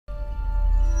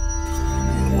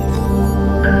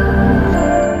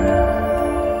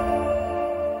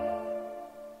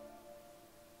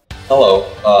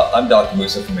I'm Dr.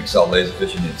 Moosa from Excel Laser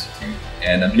Vision Institute,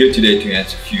 and I'm here today to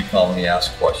answer a few commonly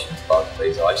asked questions about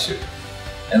laser eye surgery.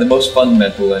 And the most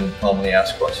fundamental and commonly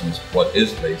asked question is, what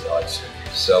is laser eye surgery?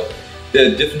 So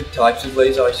there are different types of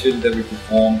laser eye surgery that we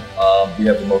perform. We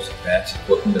have the most advanced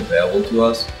equipment available to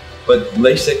us, but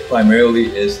LASIK primarily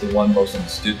is the one most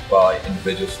understood by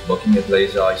individuals looking at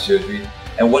laser eye surgery.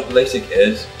 And what LASIK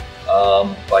is,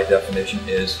 by definition,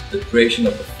 is the creation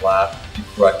of the flap to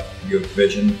correct your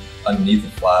vision underneath the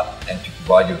flap and to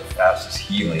provide you the fastest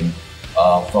healing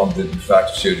from the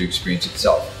refractive surgery experience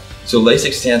itself. So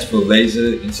LASIK stands for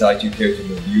Laser In Situ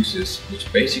Keratoconus Uses,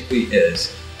 which basically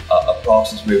is a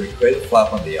process where we create a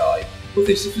flap on the eye with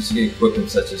a sophisticated equipment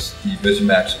such as the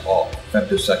VisionMax or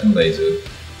femtosecond laser,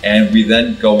 and we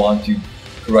then go on to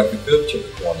correct the curvature of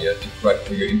the cornea to correct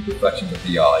for your imperfections of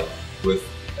the eye with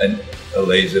a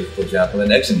laser, for example,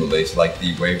 an eczema laser like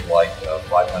the Wavelight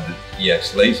 500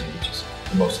 EX laser, which is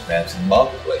the most advanced in the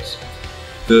marketplace.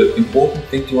 The important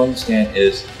thing to understand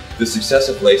is the success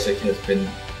of LASIK has been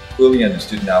clearly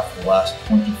understood now for the last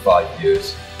 25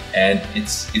 years, and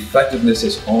its effectiveness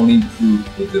has only improved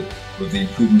with the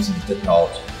improvements in the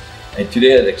technology. And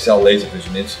today at Excel Laser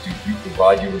Vision Institute, we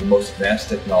provide you with the most advanced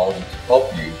technology to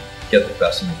help you get the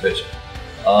best in your vision.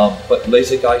 But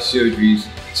LASIK eye surgery's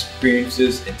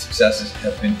experiences and successes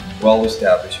have been well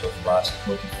established over the last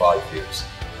 25 years.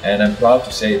 And I'm proud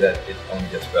to say that it only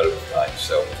gets better with time.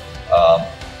 So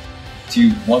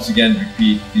to once again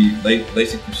repeat, the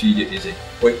LASIK procedure is a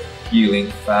quick,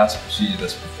 healing, fast procedure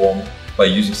that's performed by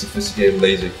using sophisticated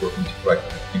laser equipment to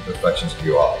correct imperfections of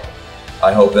your eye.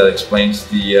 I hope that explains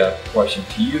the question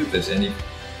to you. If there's any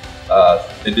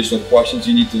additional questions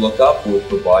you need to look up, we'll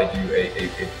provide you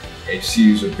a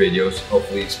series of videos,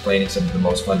 hopefully explaining some of the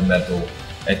most fundamental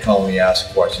and commonly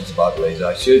asked questions about laser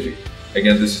eye surgery.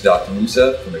 Again, this is Dr.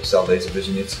 Moosa from Excel Laser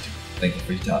Vision Institute. Thank you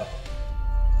for your time.